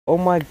Oh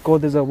my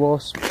god, there's a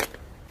wasp.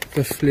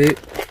 The flip.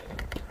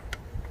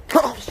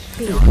 Oh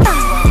shit.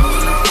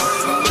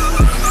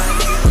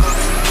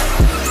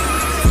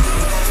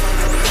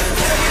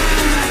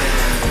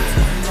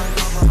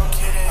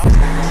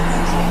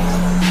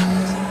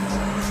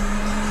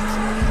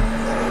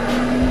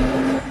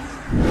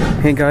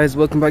 Hey guys,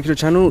 welcome back to the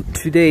channel.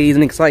 Today is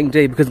an exciting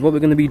day because what we're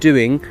going to be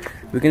doing,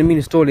 we're going to be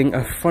installing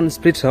a front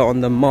splitter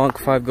on the Mark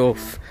 5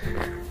 Golf.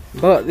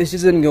 But this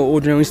isn't your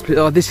ordinary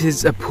splitter. This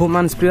is a poor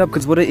man's splitter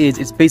because what it is,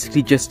 it's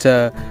basically just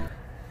a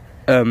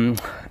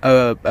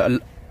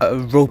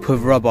rope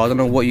of rubber. I don't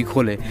know what you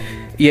call it.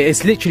 Yeah,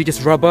 it's literally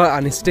just rubber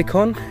and it's stick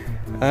on.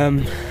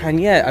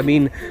 And yeah, I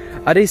mean,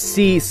 I did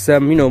see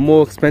some,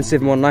 more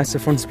expensive, more nicer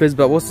front splitters,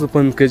 but what's the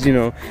point? Because,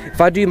 if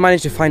I do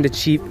manage to find a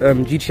cheap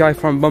GTI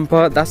front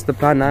bumper, that's the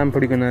plan. I'm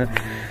probably gonna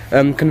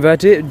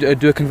convert it,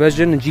 do a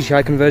conversion, a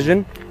GTI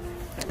conversion.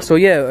 So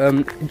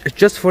yeah,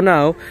 just for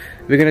now,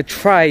 we're gonna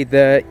try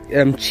the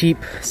cheap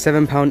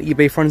 £7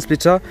 eBay front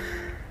splitter.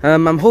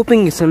 I'm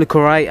hoping it's gonna look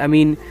alright. I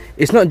mean,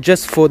 it's not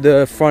just for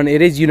the front;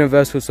 it is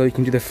universal, so you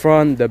can do the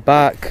front, the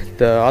back,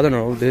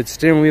 the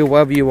steering wheel,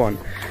 whatever you want.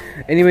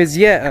 Anyways,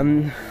 yeah,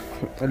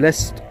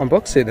 let's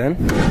unbox it then.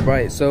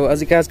 Right, so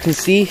as you guys can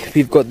see,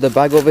 we've got the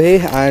bag over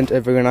here and a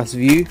very nice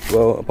view,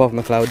 well, apart from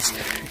the clouds.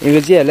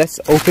 Anyways, yeah, let's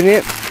open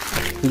it.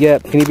 Yeah,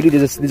 can you believe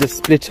there's a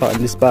splitter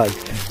in this bag?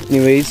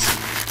 Anyways,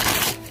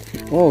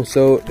 oh,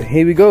 so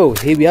here we go,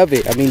 here we have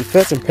it. I mean,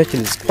 first impression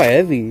is quite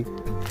heavy.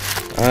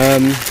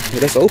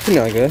 Let's open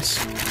it, I guess.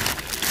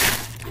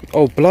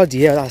 Oh bloody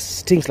yeah, that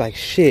stinks like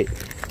shit.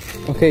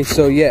 Okay,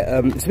 so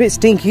yeah, it's a bit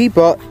stinky,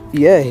 but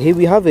yeah, here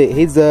we have it.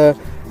 Here's the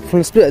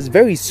front splitter. It's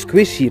very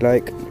squishy,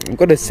 like, I've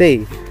got to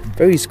say,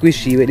 very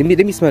squishy. Wait,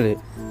 let me smell it.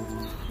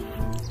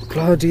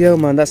 Bloody hell,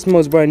 man, that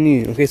smells brand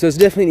new. Okay, so it's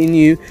definitely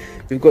new.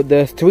 We've got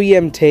the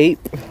 3M tape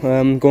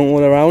going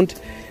all around,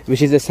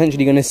 which is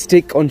essentially going to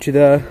stick onto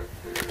that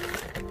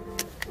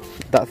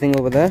thing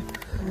over there.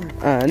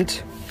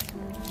 And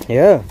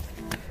yeah,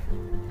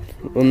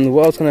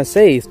 what else can I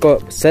say? It's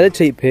got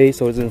sellotape here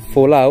so it doesn't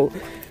fall out.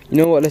 You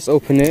know what, let's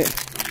open it.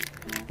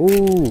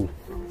 Ooh,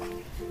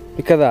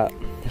 look at that,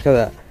 look at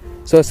that.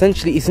 So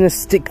essentially it's gonna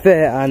stick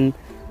there, and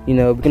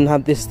we're gonna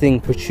have this thing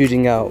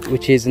protruding out,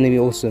 which is gonna be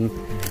awesome.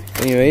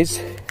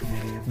 Anyways,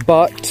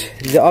 but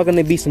there are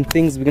gonna be some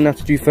things we're gonna have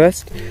to do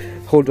first.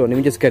 Hold on, let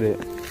me just get it.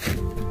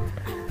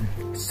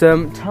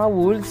 Some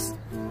towels,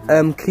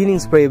 cleaning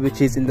spray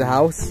which is in the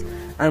house,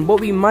 and what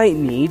we might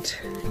need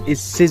is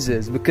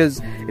scissors,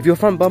 because if your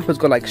front bumper's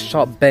got like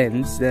sharp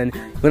bends, then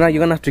you're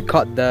gonna have to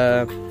cut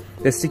the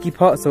sticky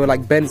part so it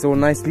like bends all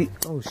nicely.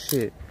 Oh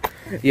shit.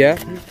 Yeah,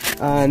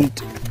 and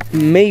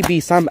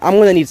maybe I'm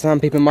gonna need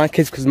sandpaper in my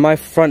case because my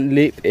front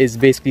lip is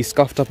basically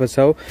scuffed up as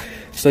hell.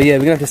 So yeah,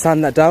 we're gonna have to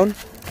sand that down,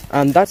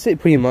 and that's it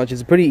pretty much.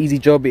 It's a pretty easy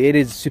job. It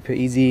is super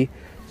easy.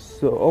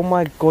 So oh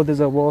my god,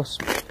 there's a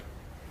wasp.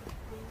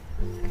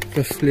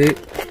 The flip.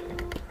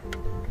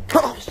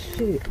 Oh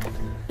shit.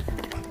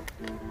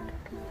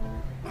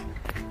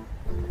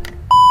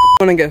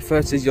 What I want to get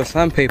first is your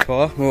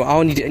sandpaper. Well,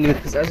 I'll need it anyway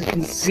because as you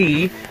can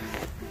see,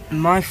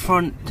 my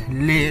front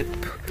lip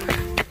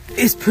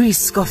is pretty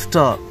scuffed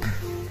up.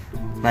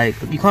 Like,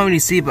 you can't really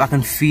see it, but I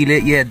can feel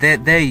it. Yeah,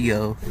 there you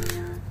go.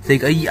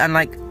 And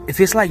like, if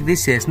it's like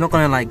this here, it's not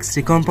gonna like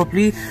stick on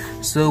properly.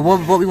 So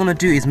what we want to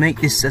do is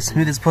make this as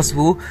smooth as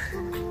possible.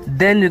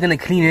 Then we're gonna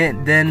clean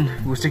it. Then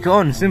we'll stick it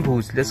on.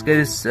 Simple. So let's get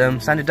this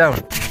sand it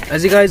down.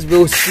 As you guys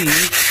will see,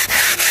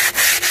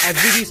 as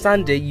we do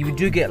sand it, you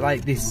do get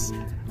like this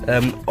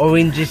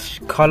orangish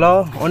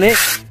color on it.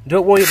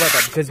 Don't worry about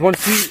that, because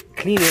once you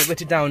clean it,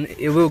 wet it down,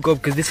 it will go,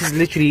 because this is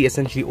literally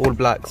essentially all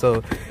black,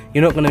 so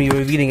you're not going to be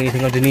revealing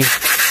anything underneath.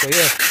 So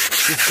yeah,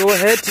 just go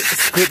ahead,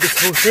 scrape this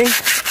whole thing,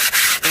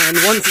 and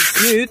once it's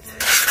smooth,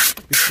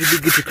 you should be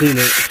good to clean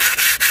it.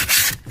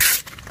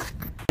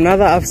 Now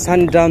that I've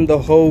sanded down the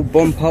whole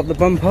bumper of the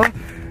bumper,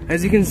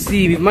 as you can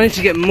see, we've managed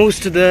to get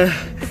most of the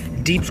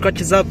deep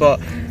scratches up,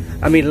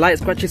 light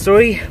scratches,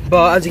 sorry,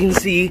 but as you can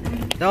see,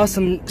 there are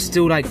some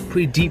still like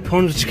pretty deep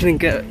ones which you couldn't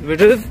get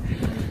rid of.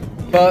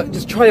 But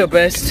just try your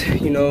best,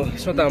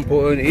 it's not that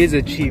important. It is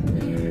a cheap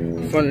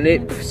front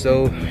lip,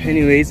 so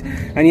anyways,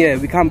 and yeah,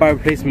 we can't buy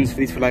replacements for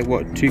these for like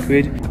what,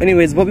 £2.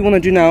 Anyways, what we want to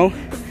do now,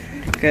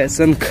 get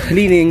some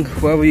cleaning,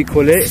 whatever you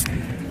call it,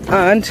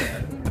 and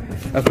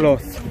a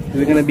cloth.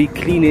 We're going to be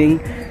cleaning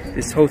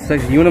this whole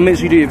section. You want to make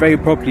sure you do it very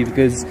properly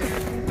because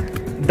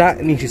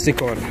that needs to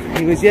stick on.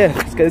 Anyways, yeah,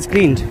 let's get this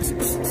cleaned.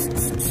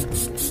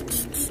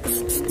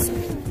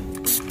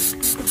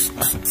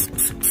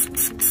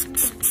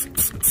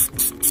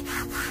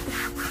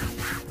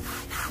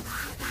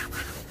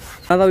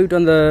 Now that we've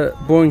done the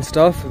boring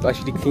stuff of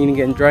actually cleaning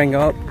it and drying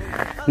up,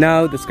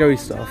 now the scary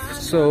stuff.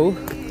 So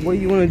what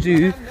you want to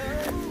do,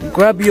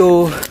 grab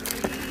your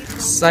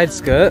side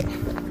skirt,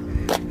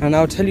 and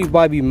I'll tell you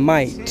why we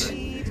might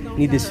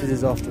need the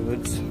scissors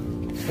afterwards.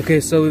 Okay,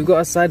 so we've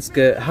got a side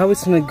skirt. How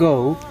it's gonna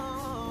go,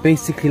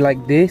 basically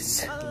like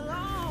this.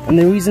 And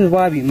the reason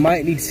why we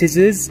might need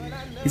scissors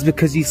is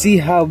because you see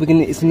how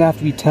it's gonna have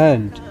to be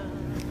turned.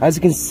 as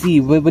you can see,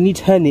 when you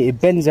turn it, it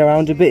bends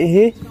around a bit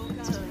here.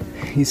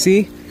 You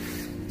see?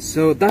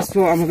 So that's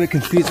what I'm a bit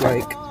confused,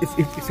 like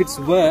if it's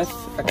worth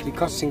actually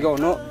cutting it or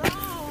not.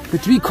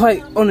 But to be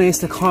quite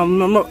honest, I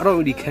don't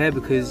really care,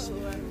 because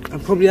I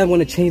probably am going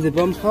to change the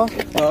bumper.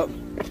 But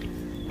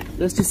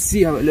let's just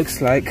see how it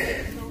looks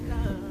like.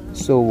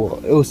 So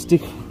it will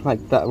stick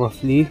like that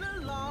roughly.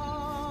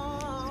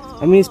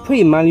 I mean, it's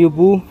pretty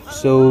malleable,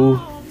 so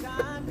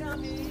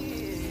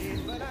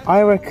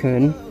I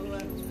reckon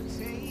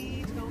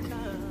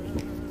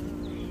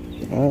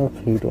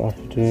we don't have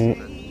to do it.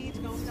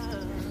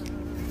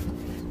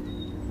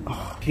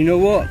 You know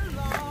what?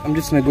 I'm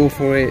just gonna go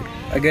for it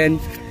again.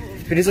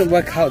 If it doesn't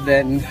work out,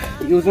 then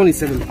it was only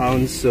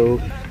 £7.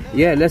 So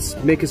yeah, let's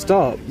make a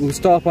start. We'll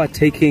start by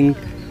taking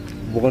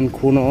one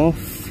corner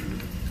off,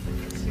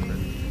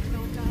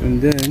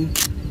 and then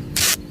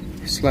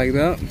just like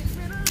that,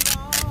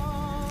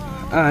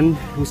 and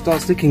we'll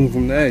start sticking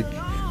from the edge.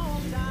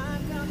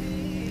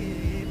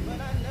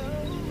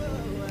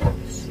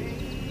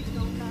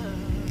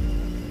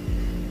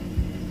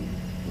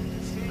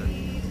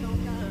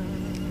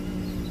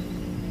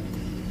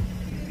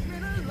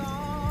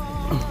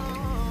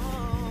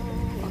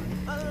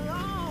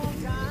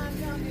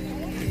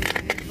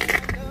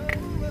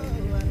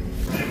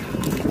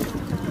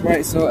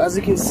 Right, so as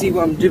you can see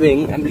what I'm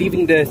doing, I'm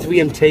leaving the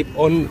 3M tape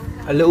on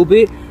a little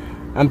bit,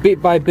 and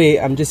bit by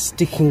bit I'm just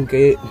sticking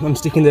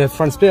the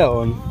front splitter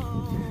on.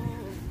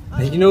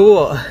 And you know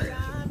what?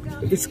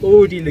 It's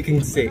already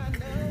looking sick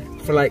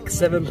for like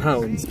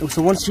 £7.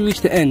 So once you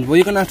reach the end, what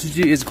you're gonna have to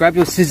do is grab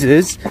your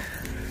scissors,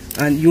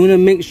 and you wanna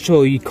make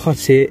sure you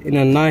cut it in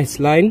a nice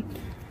line.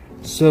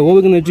 So what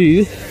we're gonna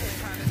do,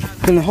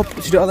 we're gonna hop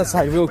to the other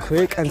side real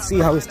quick and see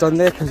how it's done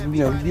there, because you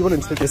know we want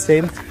it to look the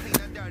same.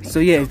 So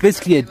yeah, it's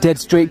basically a dead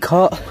straight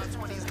cut.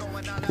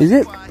 Is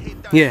it?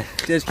 Yeah,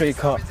 dead straight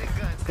cut.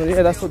 So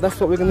yeah, that's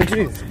what we're gonna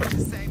do.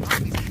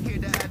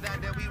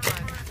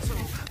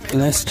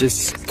 Let's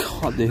just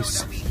cut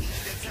this.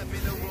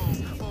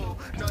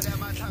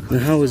 Now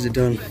how is it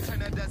done?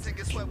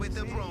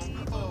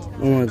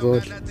 Oh my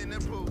god.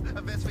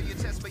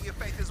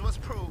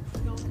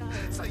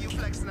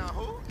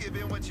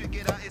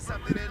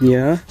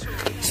 Yeah,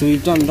 so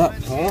we've done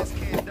that part,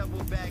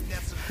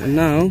 and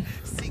now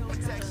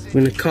I'm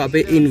going to cut a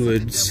bit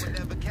inwards.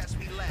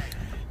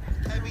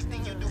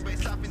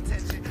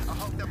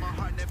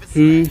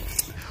 It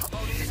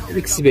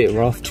looks a bit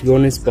rough, to be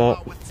honest,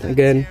 but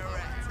again,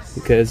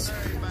 because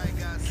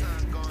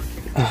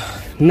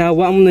now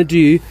what I'm going to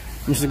do,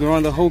 I'm just going to go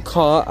around the whole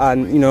car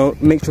and, you know,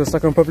 make sure it's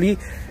stuck on properly.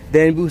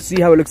 Then we'll see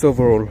how it looks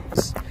overall.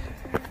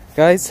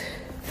 Guys,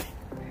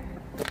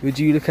 would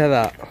you look at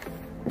that?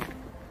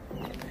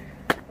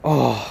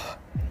 Oh,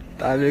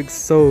 that looks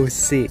so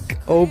sick.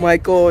 Oh my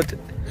god.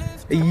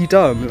 Are you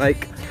dumb?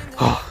 Like,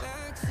 oh,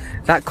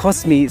 that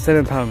cost me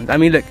 £7. I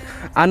mean, look,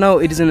 I know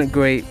it doesn't look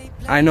great.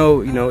 I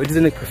know, you know, it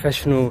doesn't look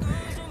professional.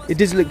 It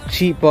does look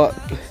cheap, but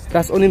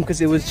that's only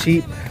because it was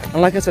cheap.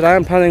 And like I said, I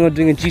am planning on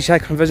doing a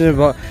GTI conversion,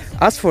 but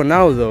as for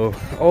now though,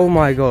 oh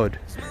my god,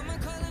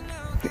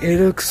 it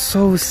looks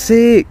so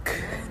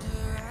sick.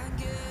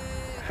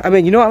 I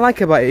mean, you know what I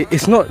like about it?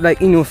 It's not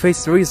like in your face,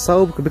 it's really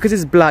subtle, because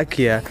it's black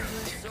here.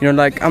 You know,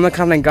 like, I'm the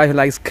kind of guy who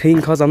likes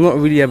clean cars. I'm not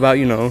really about,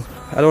 you know,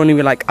 I don't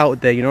even like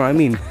out there, you know what I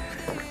mean?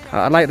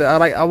 I like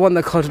that. I want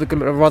the car to look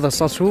rather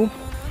subtle,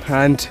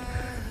 and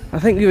I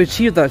think we've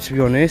achieved that, to be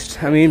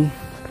honest. I mean,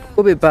 a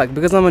little bit back,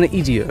 because I'm an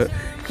idiot,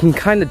 you can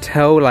kind of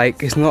tell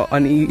like it's not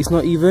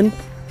even.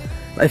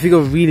 Like, if you go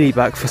really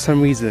back for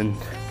some reason,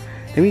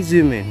 let me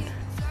zoom in.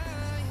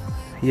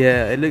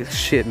 Yeah, it looks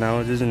shit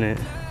now, doesn't it?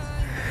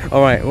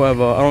 All right,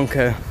 whatever. I don't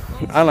care.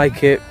 I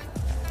like it.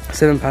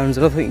 £7. I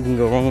don't think you can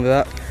go wrong with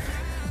that.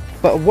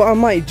 But what I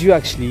might do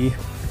actually,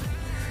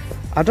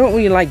 I don't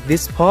really like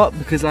this part,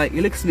 because like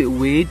it looks a bit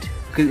weird,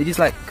 because it just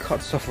like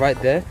cuts off right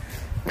there.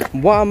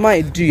 What I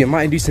might do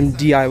some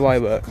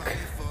DIY work.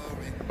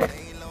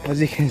 As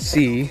you can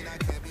see,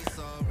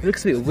 it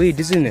looks a bit weird,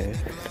 doesn't it?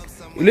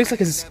 It looks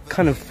like it's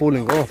kind of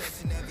falling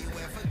off.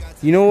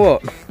 You know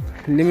what?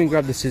 Let me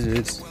grab the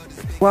scissors.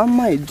 What I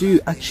might do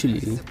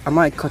actually, I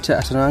might cut it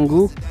at an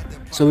angle,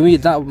 so maybe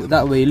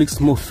that way it looks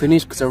more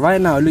finished, because right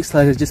now it looks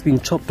like it's just been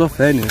chopped off,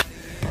 ain't it?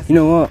 You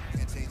know what?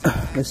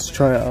 Let's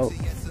try it out.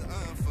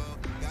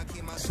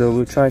 So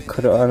we'll try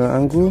cut it at an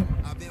angle.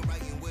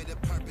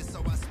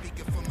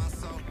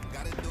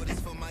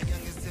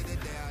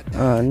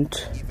 And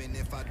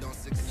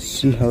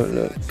see how it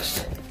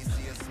looks.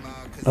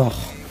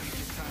 Oh,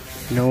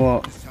 you know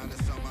what?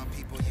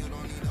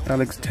 That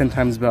looks 10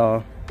 times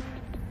better.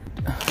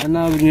 And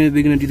now we're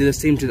gonna do the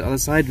same to the other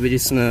side. We're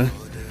just gonna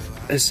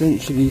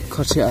essentially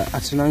cut it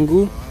at an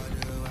angle.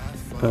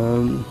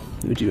 We'll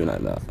do it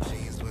like that.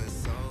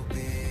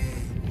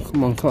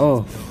 Come on, cut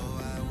off.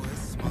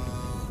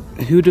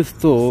 Who'd have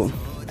thought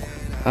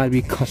I'd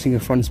be cutting a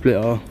front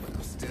splitter?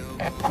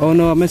 Oh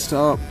no, I messed it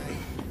up.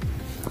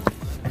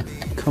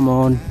 Come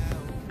on.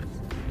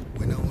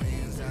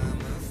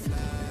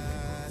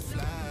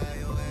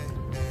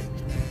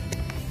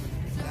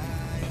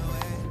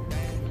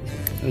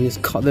 And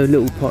just cut the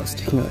little parts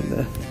sticking out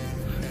there.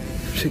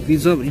 Check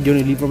these up, you don't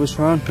need to leave rubbish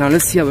around. Now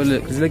let's see how it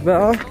looks. Does it look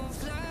better?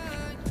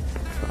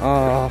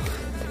 Ah,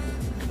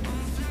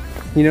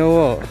 you know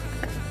what?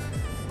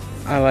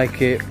 I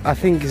like it. I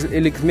think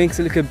it makes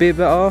it look a bit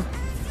better.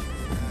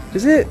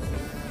 Does it?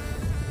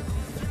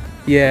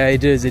 Yeah,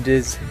 it does, it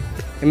does.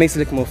 It makes it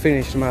look more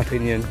finished in my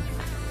opinion.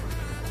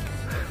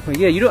 But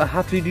yeah, you don't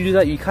have to do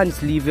that, you can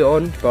just leave it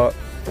on, but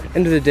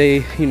end of the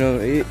day, you know,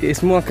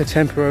 it's more like a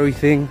temporary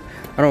thing.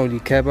 I don't really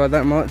care about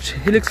that much.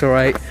 It looks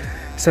alright.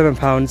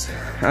 £7.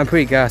 I'm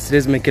pretty gassed. It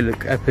does make it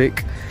look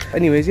epic.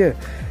 Anyways, yeah,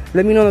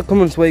 let me know in the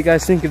comments what you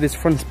guys think of this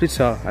front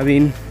splitter. I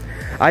mean,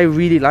 I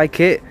really like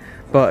it,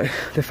 but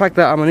the fact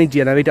that I'm an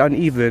idiot and I made it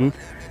uneven,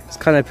 it's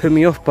kind of put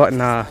me off, but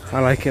nah, I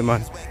like it,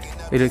 man.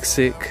 It looks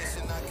sick.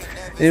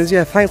 Anyways,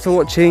 yeah, thanks for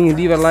watching.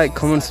 Leave a like,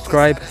 comment,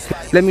 subscribe.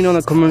 Let me know in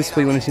the comments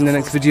what you want to see in the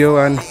next video,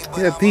 and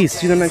yeah, peace.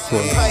 See you in the next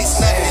one.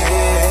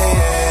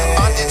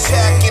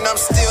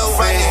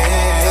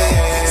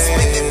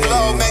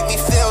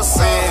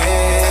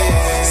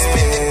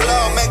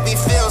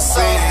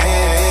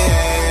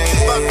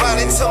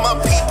 To my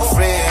people,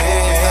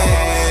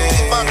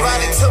 keep on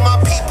grinding to my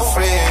people,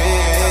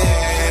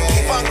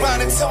 keep on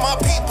grinding to my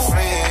people,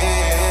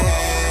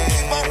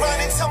 keep on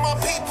grinding to my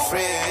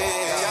people.